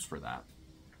blames for that.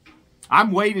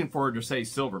 I'm waiting for her to say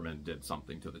Silverman did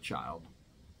something to the child.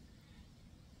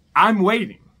 I'm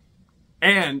waiting.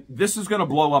 And this is going to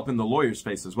blow up in the lawyer's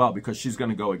face as well because she's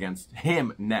going to go against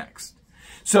him next.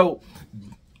 So,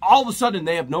 all of a sudden,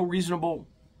 they have no reasonable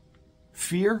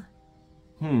fear?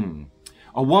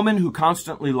 A woman who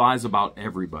constantly lies about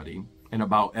everybody and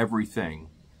about everything.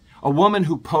 A woman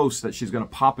who posts that she's going to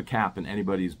pop a cap in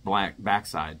anybody's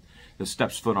backside that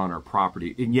steps foot on her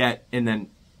property, and then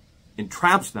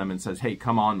entraps them and says, hey,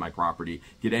 come on my property,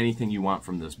 get anything you want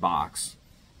from this box.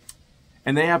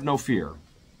 And they have no fear.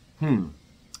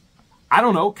 I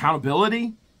don't know,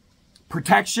 accountability?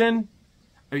 Protection?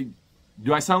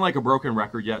 Do I sound like a broken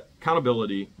record yet?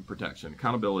 Accountability and protection,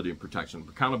 accountability and protection,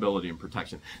 accountability and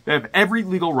protection. They have every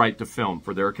legal right to film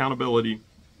for their accountability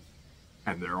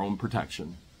and their own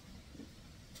protection.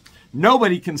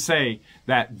 Nobody can say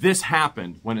that this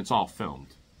happened when it's all filmed.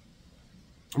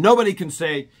 Nobody can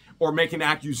say or make an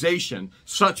accusation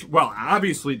well,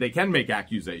 obviously they can make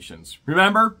accusations.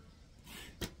 Remember?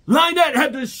 LIEnette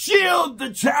had to shield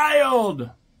the child.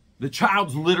 The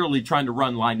child's literally trying to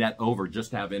run LIEnette over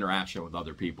just to have interaction with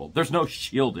other people. There's no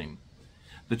shielding.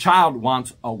 The child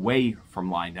wants away from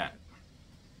LIEnette.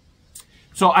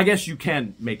 So I guess you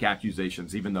can make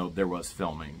accusations even though there was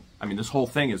filming. I mean, this whole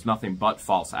thing is nothing but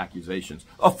false accusations.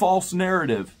 A false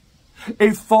narrative.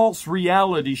 A false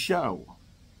reality show.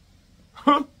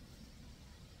 Huh?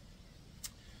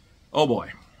 Oh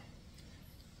boy.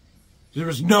 There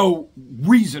was no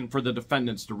reason for the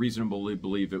defendants to reasonably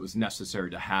believe it was necessary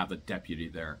to have a deputy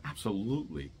there.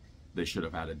 Absolutely, they should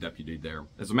have had a deputy there.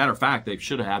 As a matter of fact, they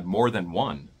should have had more than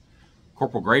one.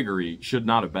 Corporal Gregory should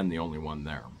not have been the only one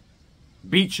there.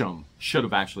 Beecham should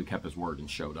have actually kept his word and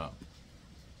showed up.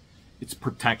 It's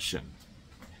protection.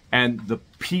 And the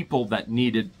people that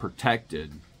needed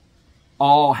protected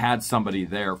all had somebody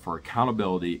there for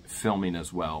accountability, filming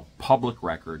as well, public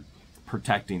record,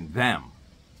 protecting them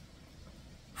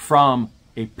from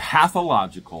a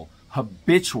pathological,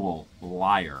 habitual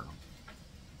liar,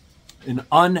 an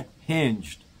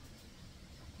unhinged,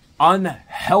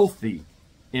 unhealthy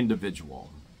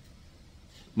individual.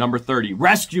 Number 30,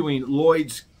 rescuing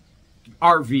Lloyd's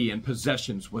RV and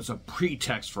possessions was a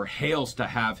pretext for Hales to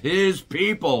have his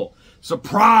people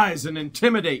surprise and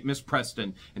intimidate Miss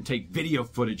Preston and take video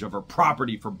footage of her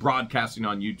property for broadcasting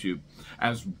on YouTube,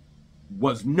 as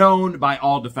was known by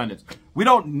all defendants. We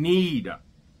don't need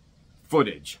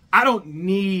footage. I don't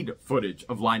need footage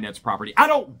of LIEnette's property. I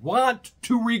don't want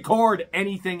to record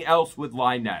anything else with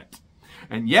LIEnette.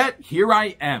 And yet, here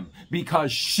I am,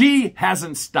 because she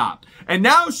hasn't stopped. And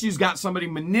now she's got somebody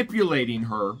manipulating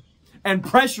her and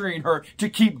pressuring her to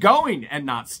keep going and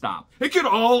not stop. It could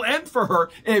all end for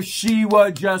her if she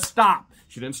would just stop.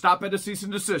 She didn't stop at a cease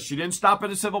and desist. She didn't stop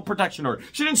at a civil protection order.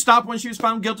 She didn't stop when she was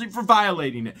found guilty for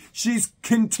violating it. She's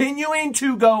continuing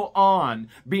to go on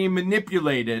being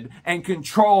manipulated and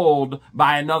controlled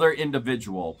by another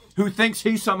individual who thinks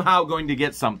he's somehow going to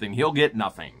get something. He'll get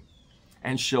nothing.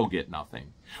 And she'll get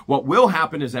nothing. What will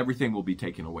happen is everything will be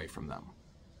taken away from them.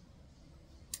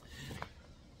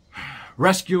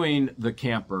 Rescuing the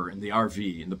camper and the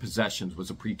RV and the possessions was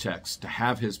a pretext to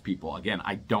have his people. Again,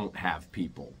 I don't have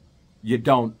people. You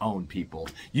don't own people.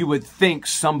 You would think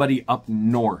somebody up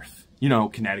north, you know,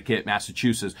 Connecticut,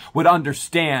 Massachusetts, would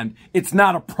understand it's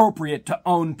not appropriate to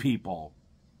own people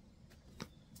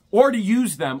or to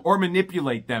use them or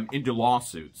manipulate them into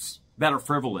lawsuits that are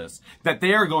frivolous, that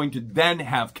they are going to then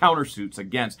have countersuits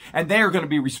against, and they are going to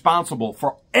be responsible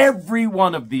for every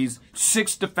one of these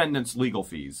 6 defendants' legal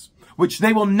fees, which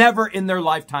they will never in their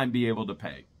lifetime be able to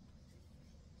pay,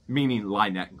 meaning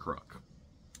LIEnette and Crook.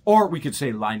 Or we could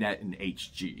say LIEnette and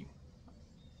HG.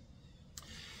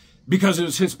 Because it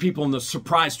was his people and the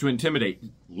surprise to intimidate,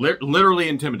 literally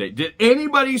intimidate. Did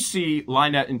anybody see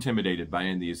LIEnette intimidated by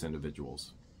any of these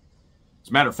individuals? As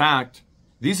a matter of fact,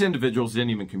 these individuals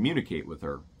didn't even communicate with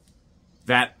her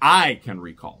that I can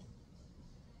recall.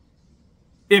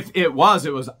 If it was,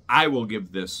 I will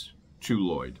give this to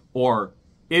Lloyd. Or,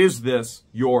 is this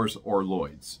yours or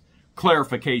Lloyd's?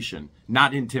 Clarification,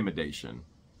 not intimidation.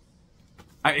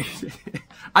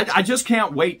 I just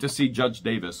can't wait to see Judge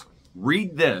Davis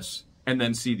read this and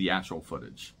then see the actual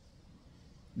footage.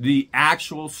 The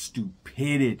actual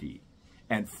stupidity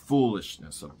and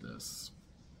foolishness of this.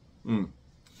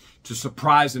 To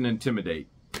surprise and intimidate.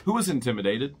 Who was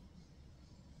intimidated?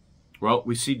 Well,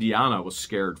 we see Deanna was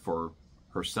scared for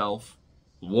herself.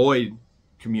 Lloyd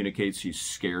communicates he's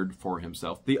scared for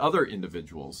himself. The other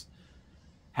individuals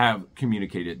have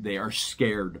communicated they are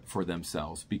scared for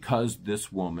themselves because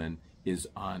this woman is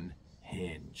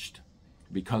unhinged.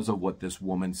 Because of what this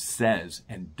woman says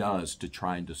and does to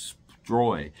try and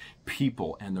destroy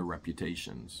people and their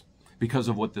reputations. Because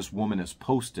of what this woman has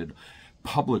posted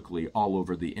publicly all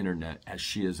over the internet as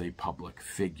she is a public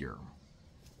figure.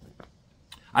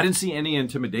 I didn't see any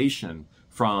intimidation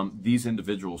from these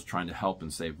individuals trying to help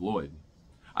and save Lloyd.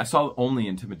 I saw only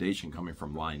intimidation coming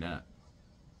from LIEnette.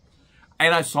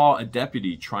 And I saw a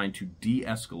deputy trying to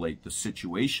de-escalate the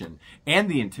situation and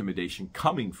the intimidation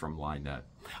coming from LIEnette.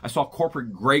 I saw Corporal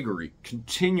Gregory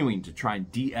continuing to try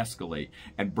and de-escalate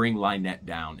and bring LIEnette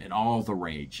down in all the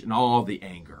rage and all the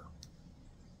anger.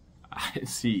 I didn't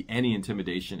see any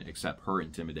intimidation except her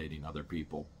intimidating other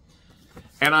people.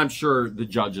 And I'm sure the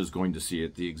judge is going to see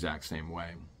it the exact same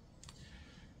way.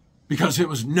 Because it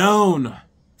was known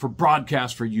for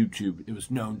broadcast for YouTube, it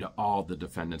was known to all the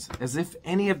defendants. As if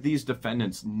any of these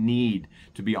defendants need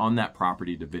to be on that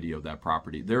property to video that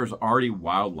property. There's already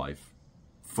wildlife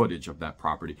footage of that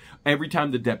property. Every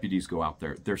time the deputies go out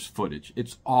there, there's footage.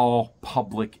 It's all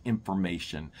public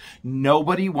information.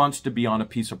 Nobody wants to be on a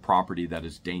piece of property that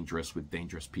is dangerous with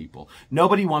dangerous people.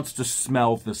 Nobody wants to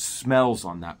smell the smells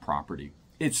on that property.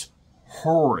 It's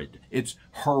horrid. It's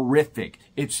horrific.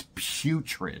 It's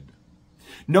putrid.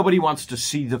 Nobody wants to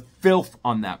see the filth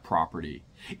on that property.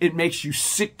 It makes you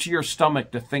sick to your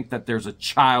stomach to think that there's a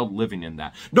child living in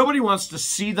that. Nobody wants to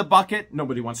see the bucket.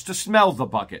 Nobody wants to smell the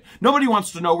bucket. Nobody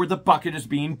wants to know where the bucket is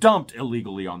being dumped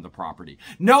illegally on the property.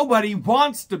 Nobody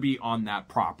wants to be on that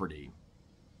property.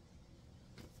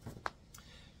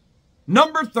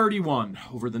 Number 31,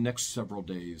 over the next several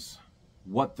days,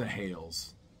 what the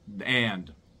hails.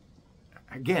 And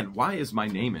again, why is my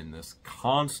name in this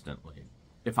constantly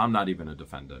if I'm not even a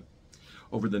defendant?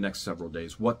 Over the next several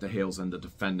days, what the hails and the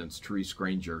defendants, Therese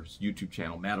Granger's YouTube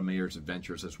channel, Madam Mayor's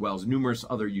Adventures, as well as numerous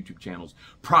other YouTube channels,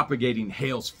 propagating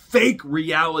Hale's fake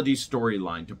reality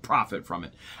storyline to profit from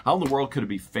it. How in the world could it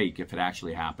be fake if it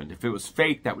actually happened? If it was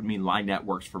fake, that would mean LIEnette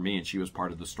works for me and she was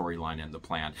part of the storyline and the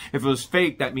plan. If it was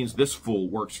fake, that means this fool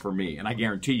works for me. And I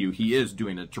guarantee you, he is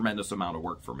doing a tremendous amount of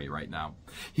work for me right now.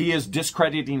 He is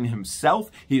discrediting himself.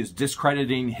 He is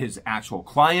discrediting his actual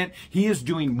client. He is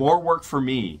doing more work for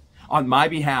me on my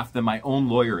behalf than my own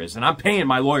lawyer is. And I'm paying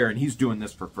my lawyer and he's doing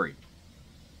this for free.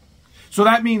 So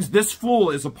that means this fool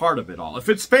is a part of it all. If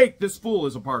it's fake, this fool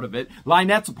is a part of it.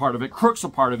 LIEnette's a part of it. Crook's a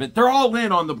part of it. They're all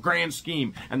in on the grand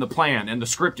scheme and the plan and the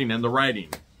scripting and the writing.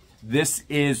 This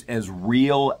is as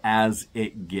real as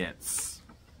it gets.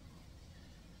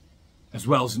 As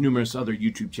well as numerous other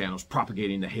YouTube channels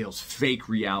propagating the Hale's fake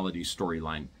reality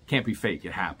storyline. Can't be fake,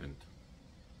 it happened.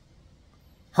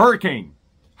 Hurricane.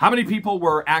 How many people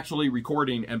were actually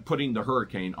recording and putting the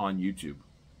hurricane on YouTube?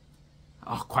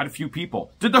 Oh, quite a few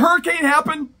people. Did the hurricane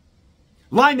happen?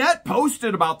 LIEnette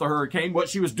posted about the hurricane, what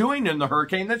she was doing in the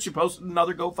hurricane, then she posted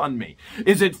another GoFundMe.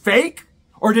 Is it fake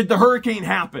or did the hurricane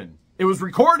happen? It was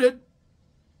recorded.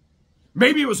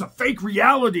 Maybe it was a fake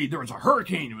reality. There was a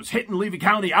hurricane. It was hitting Levy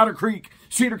County, Otter Creek,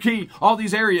 Cedar Key, all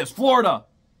these areas, Florida.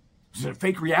 Is it a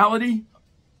fake reality?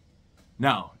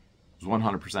 No, it was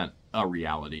 100% a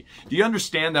reality. Do you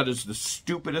understand that is the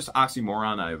stupidest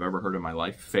oxymoron I have ever heard in my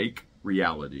life? Fake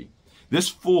reality. This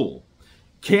fool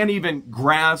can't even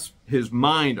grasp his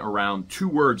mind around two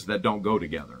words that don't go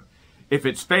together. If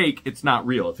it's fake, it's not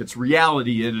real. If it's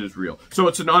reality, it is real. So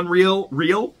it's an unreal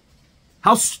real?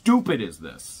 How stupid is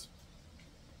this?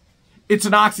 It's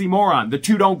an oxymoron. The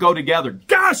two don't go together.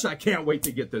 Gosh, I can't wait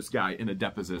to get this guy in a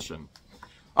deposition.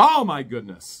 Oh my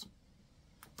goodness.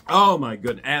 Oh my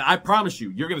goodness. And I promise you,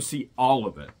 you're going to see all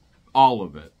of it. All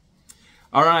of it.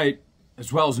 All right.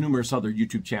 As well as numerous other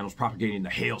YouTube channels propagating the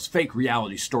Hale's fake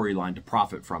reality storyline to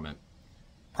profit from it.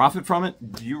 Profit from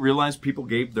it? Do you realize people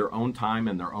gave their own time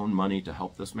and their own money to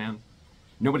help this man?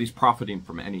 Nobody's profiting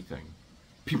from anything.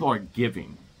 People are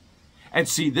giving. And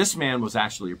see, this man was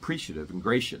actually appreciative and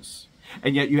gracious.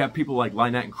 And yet you have people like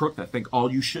LIEnette and Crook that think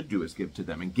all you should do is give to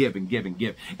them and give and give and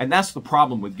give. And that's the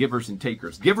problem with givers and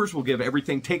takers. Givers will give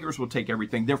everything. Takers will take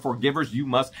everything. Therefore, givers, you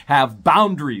must have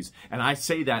boundaries. And I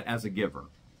say that as a giver.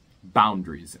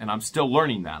 Boundaries. And I'm still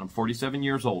learning that. I'm 47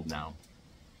 years old now.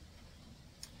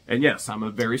 And yes, I'm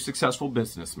a very successful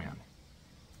businessman.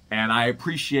 And I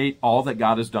appreciate all that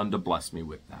God has done to bless me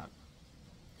with that.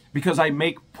 Because I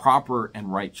make proper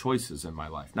and right choices in my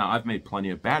life. Now, I've made plenty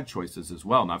of bad choices as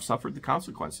well, and I've suffered the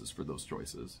consequences for those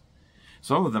choices.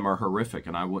 Some of them are horrific,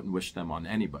 and I wouldn't wish them on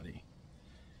anybody.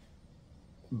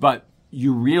 But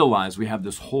you realize we have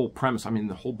this whole premise. I mean,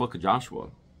 the whole book of Joshua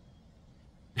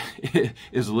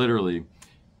is literally,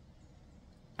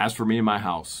 as for me and my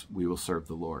house, we will serve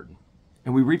the Lord.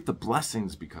 And we reap the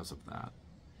blessings because of that.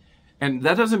 And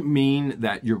that doesn't mean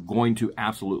that you're going to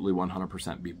absolutely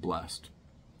 100% be blessed.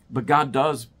 But God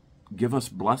does give us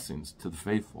blessings to the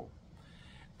faithful.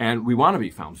 And we want to be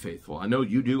found faithful. I know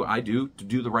you do, I do, to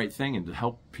do the right thing and to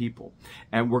help people.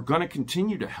 And we're going to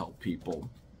continue to help people.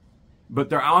 But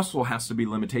there also has to be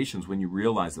limitations when you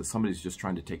realize that somebody's just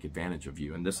trying to take advantage of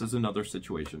you. And this is another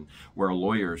situation where a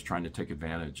lawyer is trying to take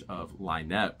advantage of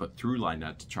LIEnette, but through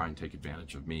LIEnette to try and take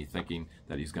advantage of me, thinking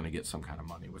that he's going to get some kind of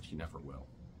money, which he never will.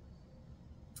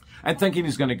 And thinking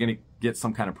he's going to get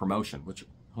some kind of promotion, which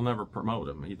he'll never promote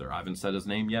him either. I haven't said his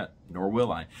name yet, nor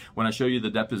will I. When I show you the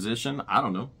deposition, I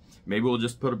don't know. Maybe we'll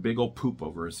just put a big old poop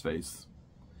over his face.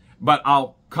 But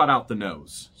I'll cut out the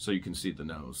nose so you can see the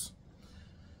nose.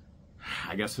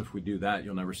 I guess if we do that,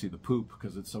 you'll never see the poop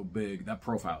because it's so big. That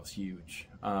profile is huge.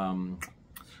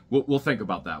 We'll think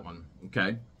about that one,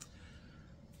 okay?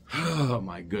 Oh,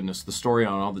 my goodness. The story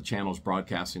on all the channels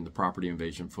broadcasting the property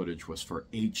invasion footage was for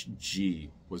HG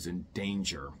was in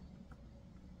danger.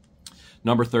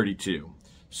 Number 32.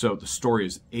 So the story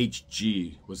is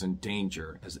HG was in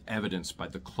danger as evidenced by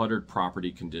the cluttered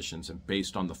property conditions and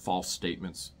based on the false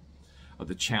statements of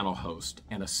the channel host,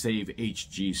 and a Save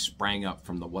HG sprang up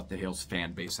from the What the Hale's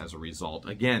fan base as a result.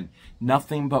 Again,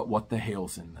 nothing but What the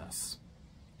Hale's in this.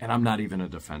 And I'm not even a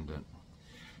defendant.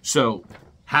 So,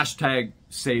 hashtag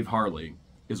Save Harley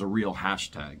is a real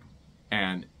hashtag,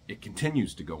 and it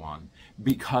continues to go on,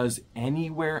 because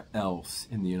anywhere else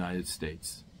in the United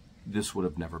States, this would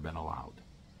have never been allowed.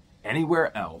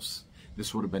 Anywhere else,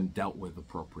 this would have been dealt with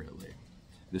appropriately.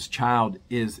 This child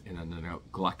is in a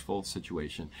neglectful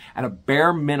situation. At a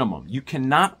bare minimum, you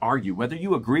cannot argue, whether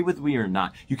you agree with me or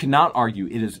not, you cannot argue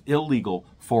it is illegal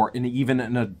for even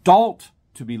an adult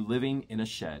to be living in a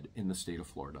shed in the state of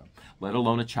Florida, let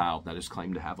alone a child that is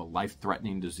claimed to have a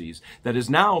life-threatening disease that is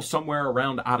now somewhere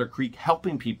around Otter Creek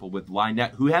helping people with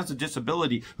LIEnette, who has a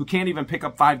disability, who can't even pick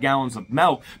up 5 gallons of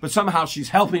milk, but somehow she's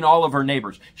helping all of her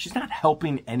neighbors. She's not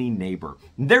helping any neighbor.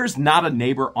 There's not a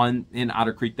neighbor in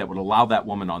Otter Creek that would allow that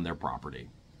woman on their property.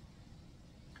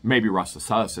 Maybe Russell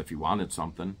Sus if he wanted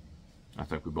something. I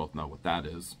think we both know what that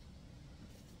is.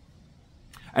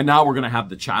 And now we're going to have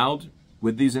the child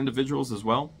with these individuals as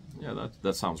well? Yeah,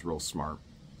 that sounds real smart.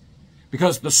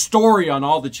 Because the story on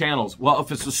all the channels, well,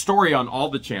 if it's a story on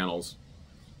all the channels,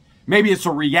 maybe it's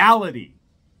a reality.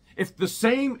 If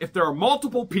there are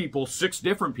multiple people, 6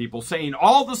 different people saying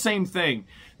all the same thing,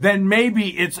 then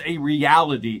maybe it's a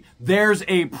reality. There's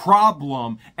a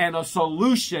problem, and a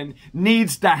solution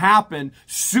needs to happen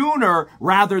sooner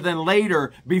rather than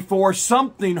later before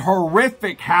something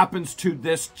horrific happens to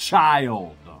this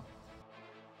child.